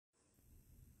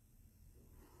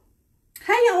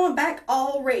y'all I'm back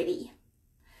already.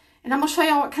 And I'm going to show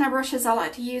y'all what kind of brushes I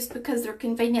like to use because they're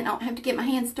convenient. I don't have to get my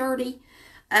hands dirty.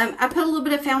 I put a little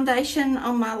bit of foundation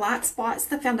on my light spots,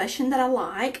 the foundation that I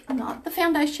like, not the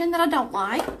foundation that I don't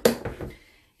like.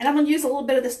 And I'm going to use a little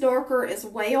bit of this darker as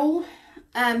well.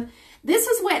 This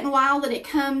is Wet n Wild, and it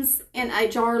comes in a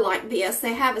jar like this.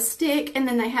 They have a stick and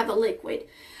then they have a liquid.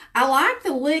 I like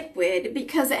the liquid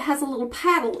because it has a little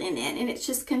paddle in it, and it's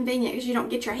just convenient because you don't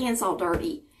get your hands all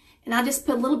dirty. And I just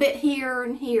put a little bit here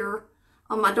and here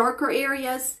on my darker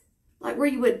areas, like where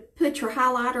you would put your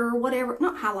highlighter or whatever.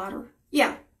 Not highlighter.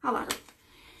 Yeah, highlighter.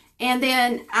 And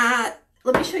then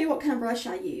let me show you what kind of brush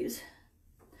I use.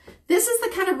 This is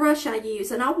the kind of brush I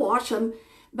use, and I wash them,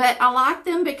 but I like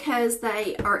them because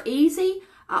they are easy.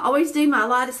 I always do my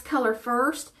lightest color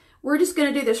first. We're just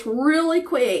going to do this really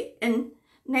quick and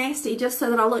nasty just so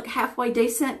that I look halfway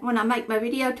decent when I make my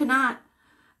video tonight.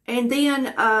 And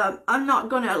then I'm not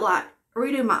going to like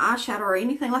redo my eyeshadow or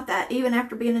anything like that, even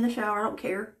after being in the shower. I don't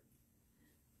care.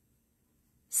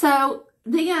 So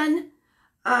then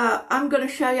I'm going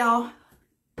to show y'all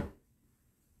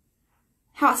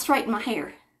how I straighten my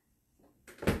hair.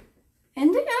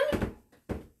 And then,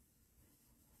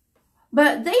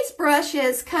 but these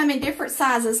brushes come in different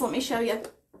sizes. Let me show you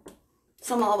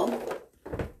some of them.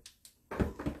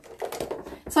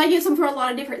 So I use them for a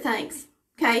lot of different things.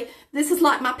 Okay, this is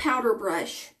like my powder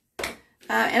brush.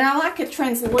 And I like a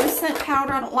translucent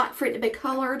powder. I don't like for it to be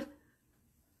colored.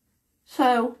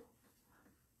 So,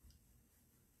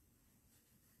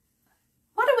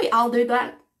 why do we all do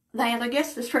that? I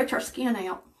guess to stretch our skin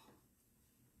out.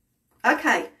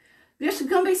 Okay, this is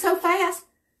going to be so fast,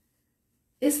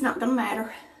 it's not going to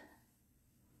matter.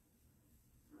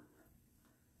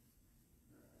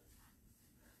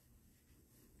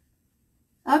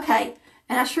 Okay,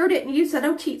 and I sure didn't use that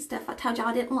old cheap stuff I told y'all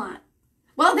I didn't like.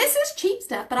 Well, this is cheap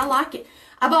stuff, but I like it.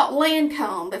 I bought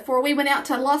Lancome before we went out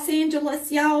to Los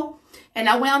Angeles, y'all, and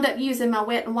I wound up using my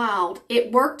Wet n Wild.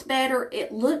 It worked better,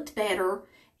 it looked better,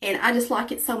 and I just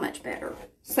like it so much better.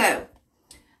 So,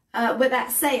 with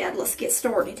that said, let's get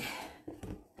started.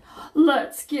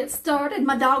 Let's get started.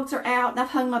 My dogs are out, and I've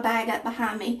hung my bag up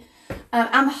behind me.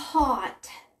 I'm hot.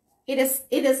 It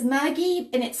is muggy,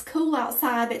 and it's cool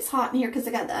outside, but it's hot in here because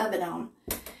I got the oven on.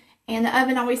 And the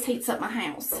oven always heats up my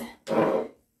house.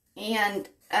 And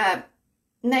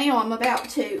now I'm about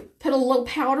to put a little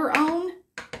powder on.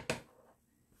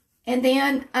 And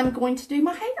then I'm going to do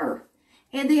my hair.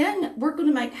 And then we're going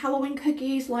to make Halloween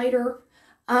cookies later.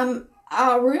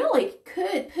 I really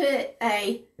could put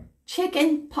a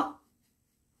chicken pot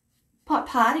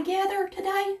pie together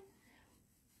today.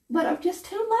 But I'm just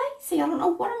too lazy. I don't know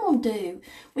what I'm going to do.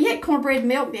 We had cornbread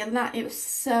milk the other night. It was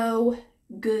so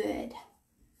good.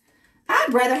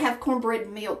 I'd rather have cornbread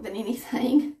milk than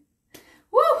anything.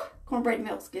 Woo! Cornbread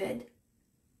milk's good.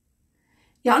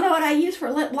 Y'all know what I use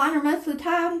for lip liner most of the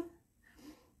time?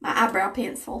 My eyebrow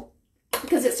pencil.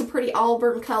 Because it's a pretty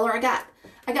auburn color. I got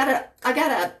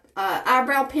a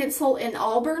eyebrow pencil in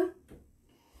auburn.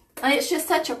 And it's just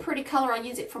such a pretty color. I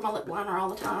use it for my lip liner all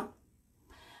the time.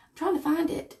 I'm trying to find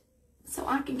it so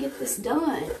I can get this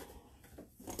done.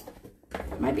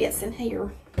 Maybe it's in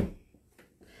here.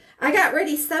 I got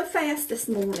ready so fast this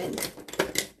morning.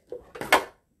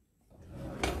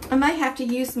 I may have to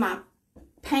use my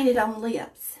painted on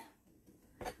lips.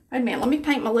 Wait a minute, let me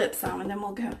paint my lips on and then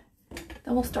we'll go.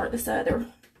 Then we'll start this other.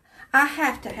 I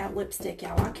have to have lipstick,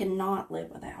 y'all. I cannot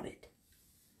live without it.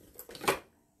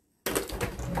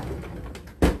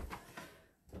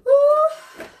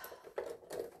 Woo.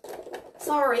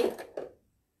 Sorry.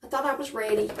 I thought I was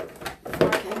ready before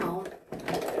I came on,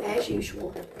 as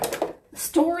usual.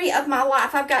 Story of my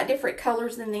life. I've got different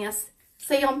colors than this.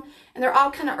 See them? And they're all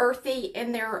kind of earthy,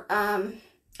 and they're, I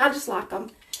just like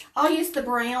them. I'll use the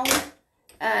brown,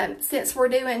 since we're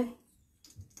doing,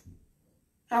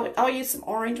 I'll use some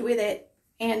orange with it,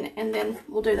 and then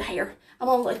we'll do the hair. I'm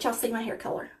going to let y'all see my hair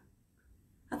color.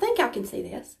 I think y'all can see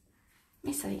this. Let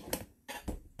me see.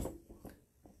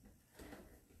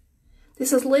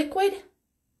 This is liquid.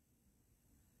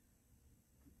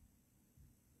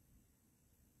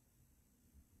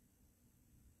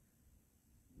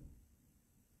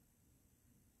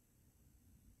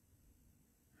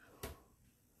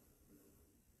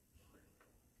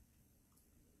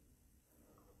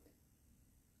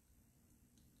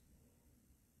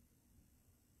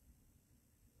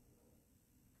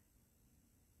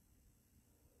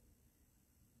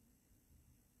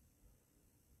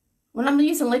 When I'm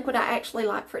using liquid, I actually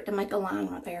like for it to make a line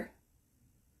right there.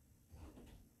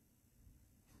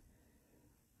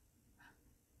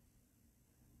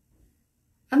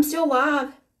 I'm still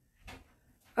live.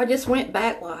 I just went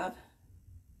back live.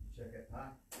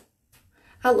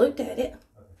 I looked at it.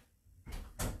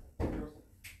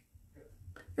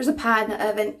 There's a pie in the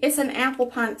oven. It's an apple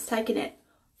pie that's taken it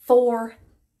forever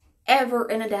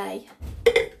and a day.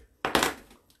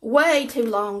 Way too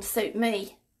long to suit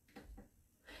me.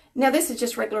 Now this is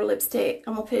just regular lipstick.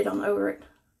 I'm going to put it on over it.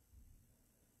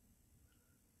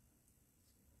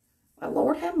 Well,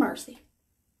 Lord have mercy.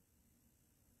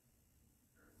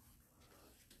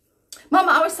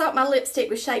 Mama always thought my lipstick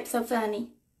was shaped so funny.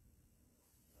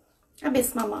 I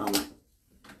miss my mama.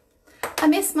 I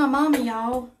miss my mama,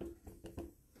 y'all.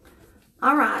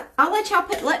 All right, I'll let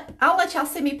y'all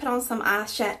see me put on some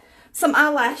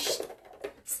eyelash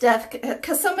stuff,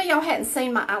 because some of y'all hadn't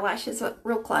seen my eyelashes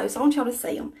real close. I want y'all to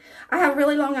see them. I have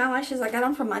really long eyelashes. I got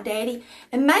them from my daddy,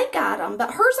 and May got them,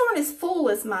 but hers aren't as full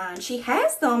as mine. She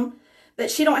has them, but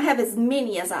she don't have as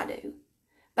many as I do.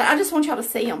 But I just want y'all to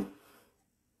see them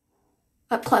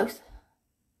up close,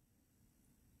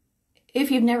 if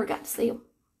you've never got to see them.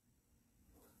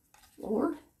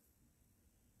 Lord.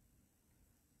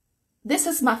 This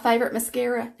is my favorite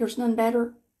mascara. There's none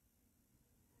better.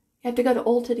 You have to go to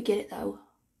Ulta to get it, though.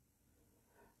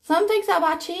 Some things I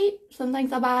buy cheap, some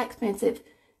things I buy expensive.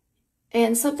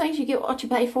 And some things you get what you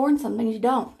pay for, and some things you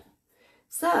don't.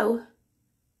 So,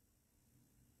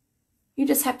 you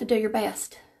just have to do your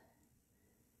best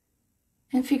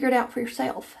and figure it out for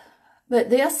yourself. But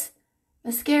this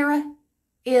mascara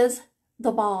is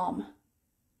the bomb.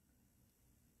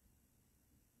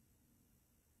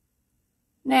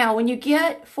 Now, when you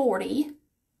get 40,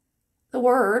 the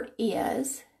word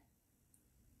is,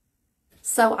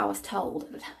 so I was told,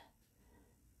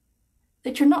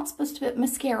 that you're not supposed to put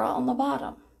mascara on the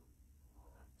bottom,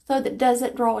 so that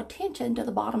doesn't draw attention to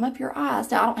the bottom of your eyes.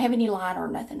 Now, I don't have any liner or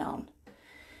nothing on.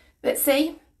 But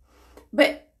see,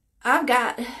 I've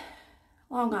got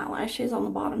long eyelashes on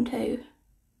the bottom too.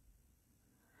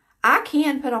 I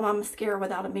can put on my mascara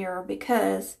without a mirror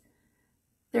because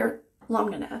they're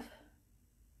long enough.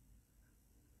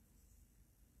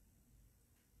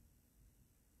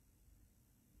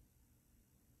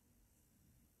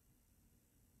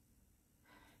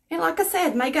 And like I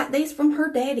said, May got these from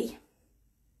her daddy.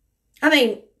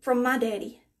 From my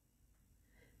daddy.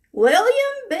 William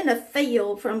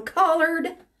Benefield from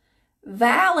Collard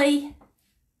Valley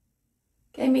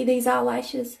gave me these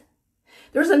eyelashes.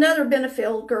 There's another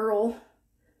Benefield girl,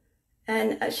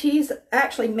 and she's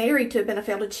actually married to a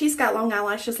Benefield, and she's got long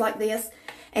eyelashes like this.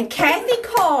 And Kathy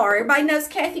Carr, everybody knows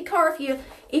Kathy Carr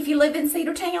if you live in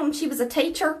Cedartown. She was a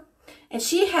teacher, and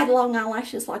she had long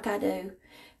eyelashes like I do.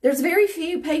 There's very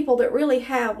few people that really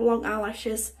have long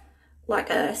eyelashes like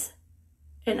us.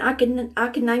 And I can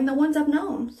name the ones I've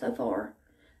known so far.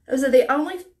 Those are the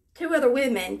only two other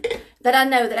women that I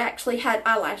know that actually had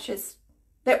eyelashes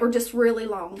that were just really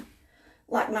long,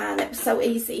 like mine. It was so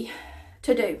easy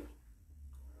to do.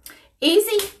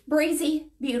 Easy, breezy,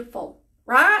 beautiful,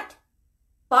 right?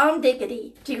 Bomb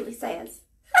diggity, Julie says.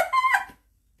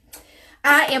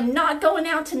 I am not going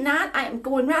out tonight. I am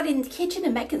going right in the kitchen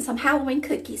and making some Halloween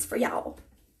cookies for y'all.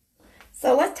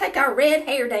 So let's take our red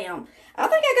hair down. I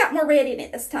think I got more red in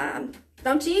it this time.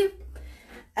 Don't you?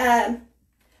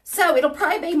 So it'll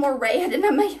probably be more red, and I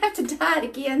may have to dye it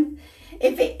again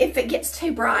if it gets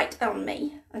too bright on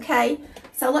me. Okay?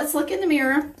 So let's look in the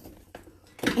mirror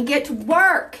and get to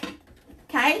work.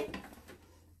 Okay?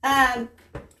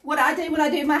 What I do when I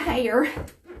do my hair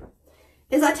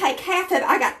is I take half of it.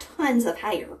 I got tons of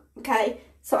hair, okay?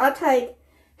 So I take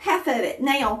half of it.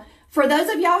 Now, for those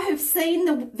of y'all who've seen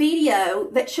the video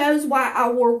that shows why I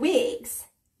wore wigs,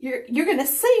 you're going to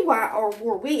see why I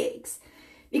wore wigs.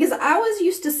 Because I was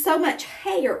used to so much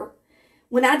hair.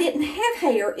 When I didn't have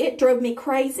hair, it drove me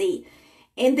crazy.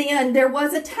 And then there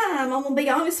was a time, I'm going to be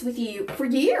honest with you, for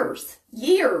years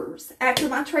after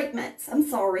my treatments, I'm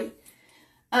sorry,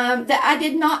 that I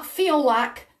did not feel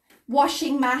like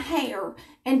washing my hair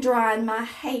and drying my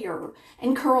hair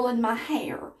and curling my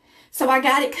hair. So I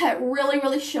got it cut really,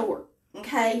 really short,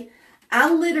 okay?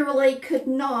 I literally could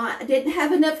not, I didn't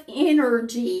have enough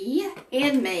energy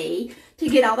in me to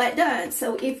get all that done.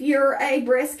 So if you're a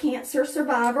breast cancer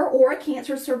survivor or a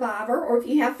cancer survivor, or if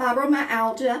you have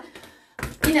fibromyalgia,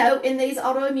 you know, in these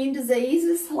autoimmune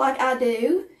diseases like I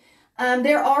do,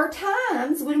 there are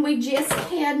times when we just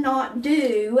cannot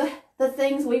do the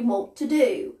things we want to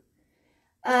do.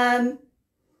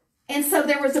 And so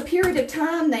there was a period of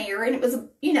time there, and it was,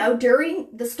 you know, during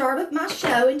the start of my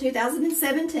show in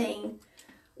 2017,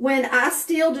 when I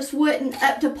still just wasn't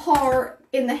up to par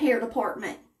in the hair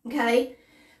department, okay?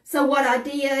 So what I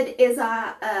did is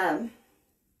I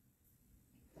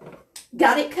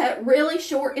got it cut really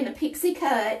short in a pixie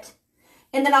cut,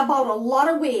 and then I bought a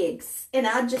lot of wigs, and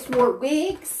I just wore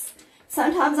wigs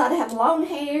Sometimes I'd have long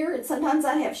hair, and sometimes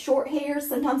I'd have short hair.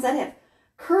 Sometimes I'd have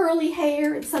curly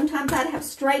hair, and sometimes I'd have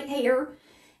straight hair.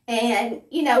 And,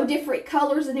 you know, different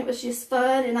colors, and it was just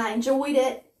fun, and I enjoyed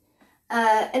it.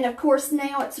 And, of course,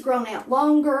 now it's grown out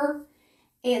longer,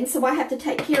 and so I have to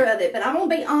take care of it. But I'm going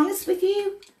to be honest with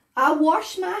you. I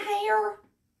wash my hair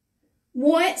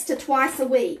once to twice a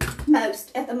week,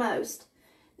 at the most.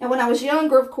 Now, when I was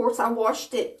younger, of course, I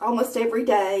washed it almost every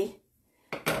day.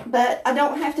 But I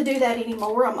don't have to do that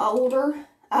anymore. I'm older.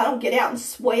 I don't get out and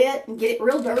sweat and get it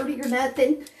real dirty or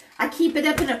nothing. I keep it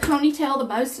up in a ponytail the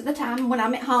most of the time when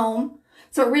I'm at home.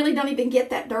 So it really don't even get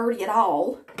that dirty at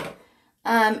all.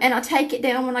 And I take it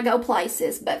down when I go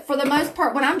places. But for the most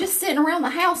part, when I'm just sitting around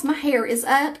the house, my hair is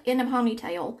up in a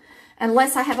ponytail.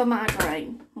 Unless I have a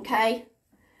migraine. Okay?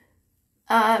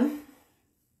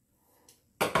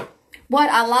 What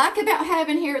I like about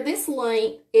having hair this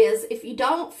length is if you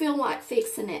don't feel like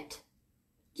fixing it,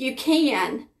 you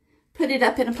can put it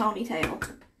up in a ponytail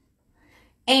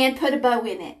and put a bow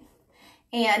in it.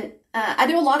 And I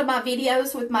do a lot of my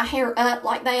videos with my hair up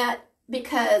like that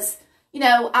because, you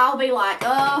know, I'll be like,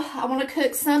 oh, I want to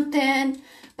cook something,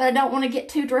 but I don't want to get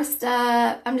too dressed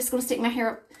up. I'm just going to stick my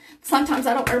hair up. Sometimes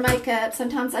I don't wear makeup.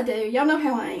 Sometimes I do. Y'all know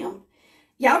how I am.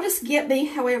 Y'all just get me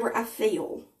however I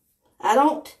feel. I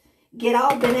don't get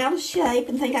all bent out of shape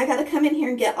and think I got to come in here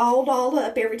and get all dolled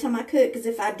up every time I cook. Because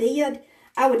if I did,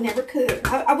 I would never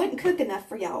cook. I wouldn't cook enough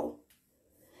for y'all.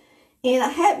 And I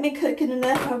haven't been cooking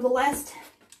enough over the last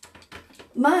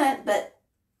month. But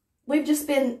we've just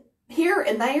been here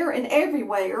and there and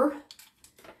everywhere.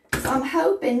 So I'm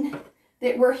hoping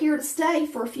that we're here to stay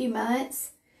for a few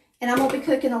months. And I'm going to be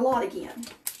cooking a lot again.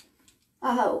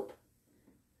 I hope.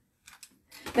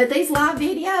 But these live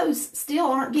videos still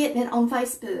aren't getting it on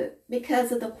Facebook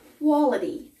because of the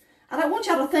quality. I don't want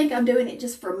y'all to think I'm doing it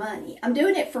just for money. I'm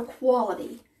doing it for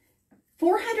quality.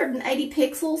 480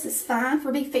 pixels is fine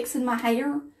for me fixing my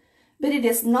hair, but it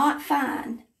is not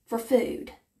fine for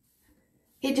food.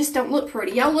 It just don't look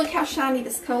pretty. Y'all look how shiny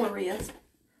this color is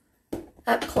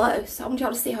up close. I want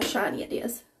y'all to see how shiny it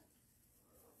is.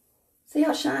 See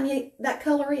how shiny that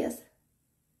color is?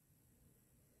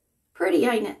 Pretty,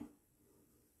 ain't it?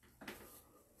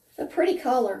 A pretty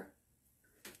color.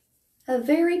 A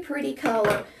very pretty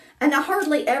color. And I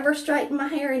hardly ever straighten my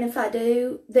hair, and if I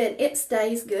do, then it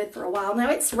stays good for a while. Now,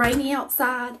 it's rainy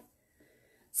outside,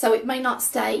 so it may not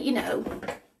stay, you know,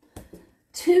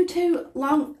 too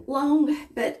long,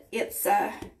 but it's,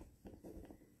 I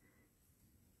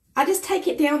just take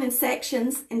it down in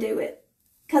sections and do it,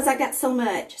 because I got so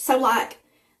much. So, like,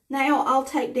 now I'll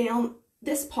take down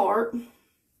this part,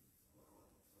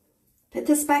 put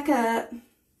this back up,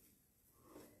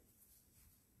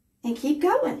 and keep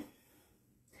going.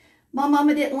 My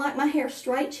mama didn't like my hair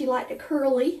straight. She liked it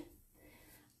curly.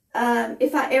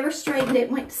 If I ever straightened it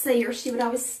and went to see her, she would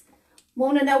always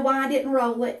want to know why I didn't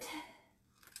roll it.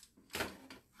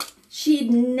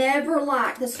 She'd never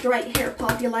liked the straight hair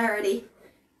popularity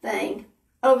thing.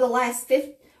 Over the last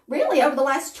over the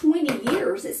last 20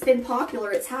 years, it's been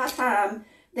popular. It's high time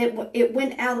that it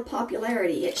went out of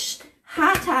popularity. It's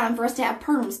high time for us to have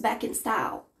perms back in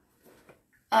style.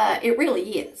 It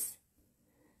really is.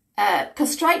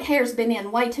 Because straight hair's been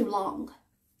in way too long.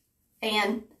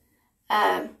 And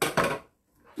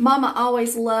Mama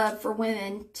always loved for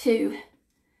women to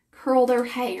curl their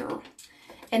hair.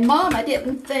 And Mama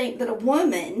didn't think that a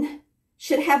woman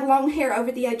should have long hair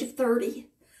over the age of 30.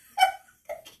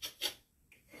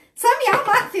 Some of y'all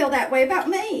might feel that way about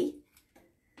me.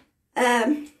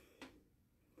 But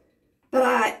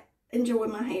I enjoy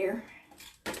my hair.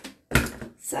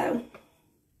 So,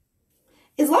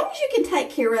 as long as you can take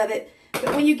care of it.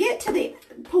 But when you get to the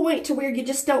point to where you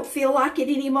just don't feel like it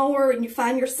anymore and you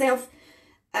find yourself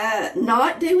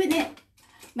not doing it.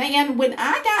 Man, when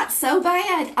I got so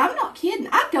bad, I'm not kidding.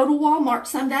 I'd go to Walmart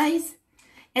some days.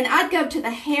 And I'd go to the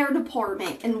hair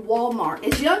department in Walmart,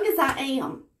 as young as I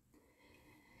am.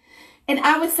 And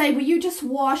I would say, will you just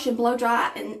wash and blow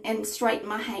dry and straighten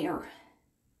my hair?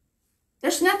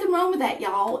 There's nothing wrong with that,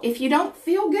 y'all. If you don't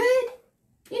feel good,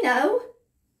 you know,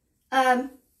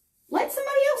 let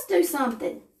somebody else do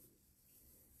something.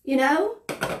 You know,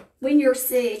 when you're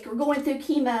sick or going through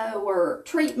chemo or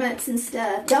treatments and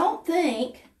stuff, don't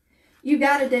think you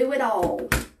got to do it all.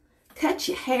 Cut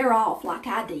your hair off like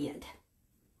I did.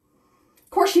 Of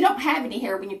course, you don't have any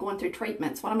hair when you're going through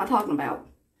treatments. What am I talking about?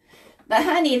 But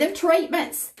honey, the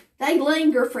treatments, they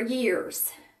linger for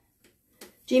years.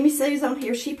 Jimmy Sue's on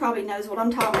here. She probably knows what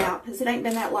I'm talking about because it ain't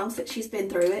been that long since she's been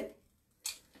through it.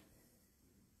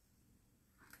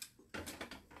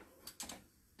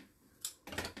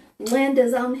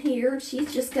 Linda's on here.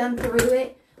 She's just gone through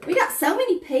it. We got so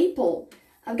many people.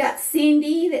 I've got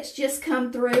Cindy that's just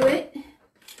come through it.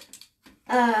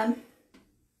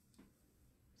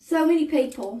 So many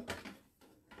people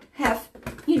have,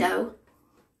 you know,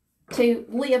 to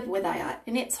live with that.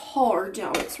 And it's hard,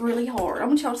 y'all. It's really hard. I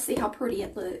want y'all to see how pretty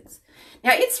it looks.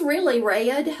 Now, it's really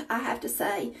red, I have to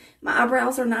say. My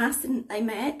eyebrows are nice and they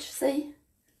match. See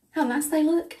how nice they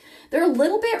look? They're a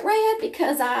little bit red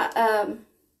because I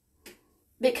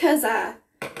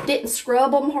didn't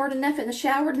scrub them hard enough in the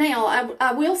shower. Now,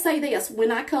 I will say this.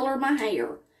 When I color my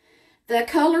hair, the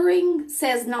coloring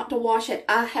says not to wash it.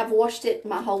 I have washed it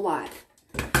my whole life.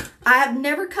 I have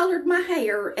never colored my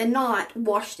hair and not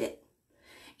washed it.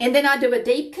 And then I do a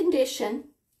deep condition,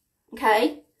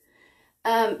 okay?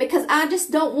 Because I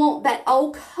just don't want that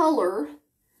old color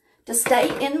to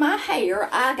stay in my hair.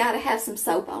 I got to have some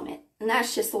soap on it. And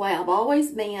that's just the way I've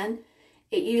always been.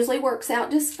 It usually works out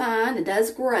just fine. It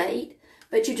does great.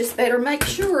 But you just better make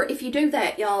sure if you do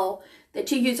that, y'all,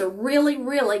 that you use a really,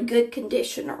 really good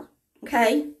conditioner.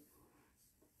 Okay?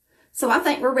 So I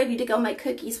think we're ready to go make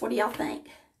cookies. What do y'all think?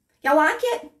 Y'all like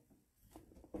it?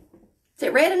 Is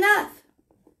it red enough?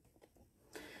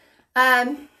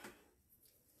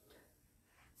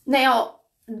 Now,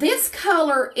 this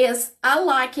color is, I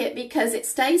like it because it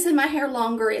stays in my hair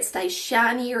longer. It stays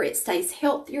shinier. It stays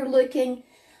healthier looking.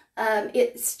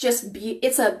 It's just,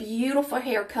 it's a beautiful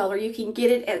hair color. You can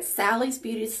get it at Sally's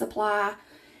Beauty Supply.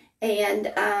 And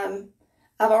I've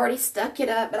already stuck it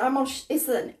up. But it's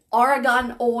an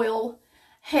Argan Oil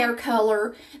hair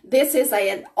color. This is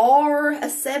a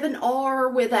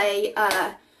 7R with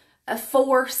a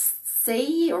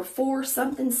 4C or 4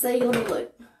 something C. Let me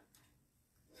look.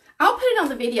 I'll put it on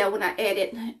the video when I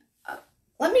edit.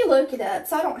 Let me look it up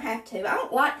so I don't have to. I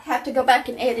don't like to have to go back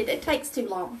and edit. It takes too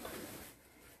long.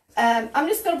 I'm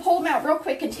just going to pull them out real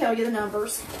quick and tell you the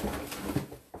numbers.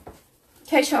 In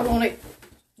case y'all want to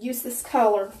use this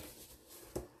color.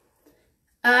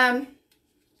 4?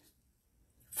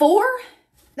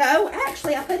 No,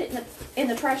 actually I put it in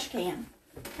the trash can.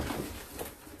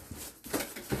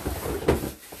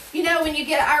 You know, when you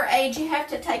get our age, you have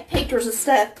to take pictures of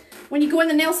stuff. When you go in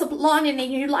the nail salon and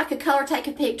you like a color, take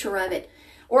a picture of it.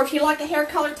 Or if you like a hair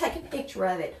color, take a picture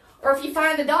of it. Or if you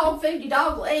find a dog food your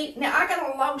dog will eat. Now, I got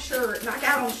on a long shirt and I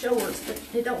got on shorts, but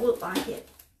it don't look like it.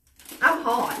 I'm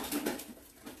hot.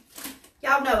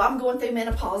 Y'all know I'm going through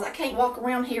menopause. I can't walk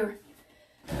around here.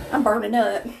 I'm burning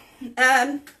up.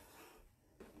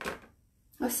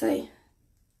 Let's see.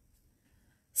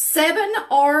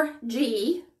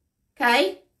 7RG,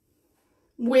 okay,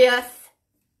 with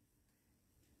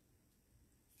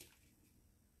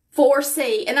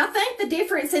 4C. And I think the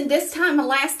difference in this time and the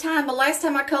last time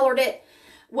I colored it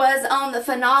was on the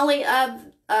finale of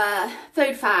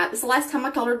Food Fight. It was the last time I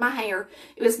colored my hair.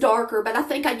 It was darker, but I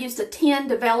think I used a 10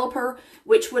 developer,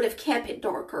 which would have kept it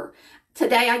darker.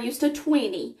 Today I used a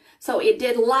 20, so it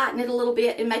did lighten it a little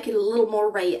bit and make it a little more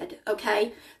red,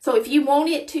 okay? So if you want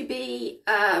it to be,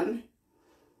 Anne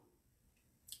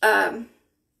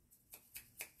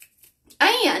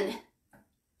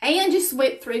just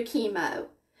went through chemo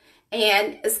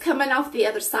and is coming off the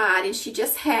other side, and she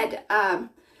just had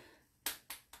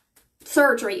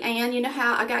surgery. And you know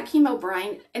how I got chemo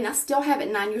brain, and I still have it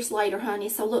 9 years later, honey,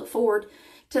 so look forward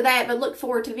to that, but look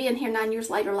forward to being here 9 years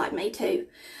later like me too.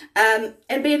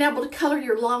 And being able to color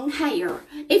your long hair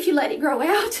if you let it grow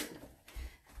out.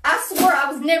 I swore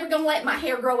I was never going to let my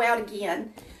hair grow out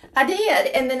again. I did,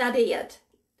 and then I did.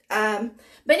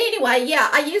 But anyway, yeah,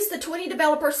 I used the 20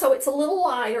 developer, so it's a little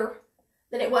lighter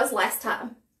than it was last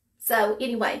time. So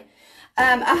anyway,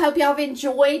 I hope y'all have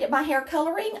enjoyed my hair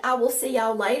coloring. I will see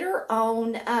y'all later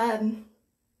on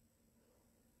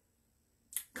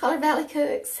Color Valley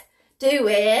Cooks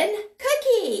doing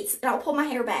cookies. And I'll pull my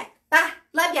hair back. Bye.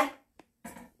 Love ya.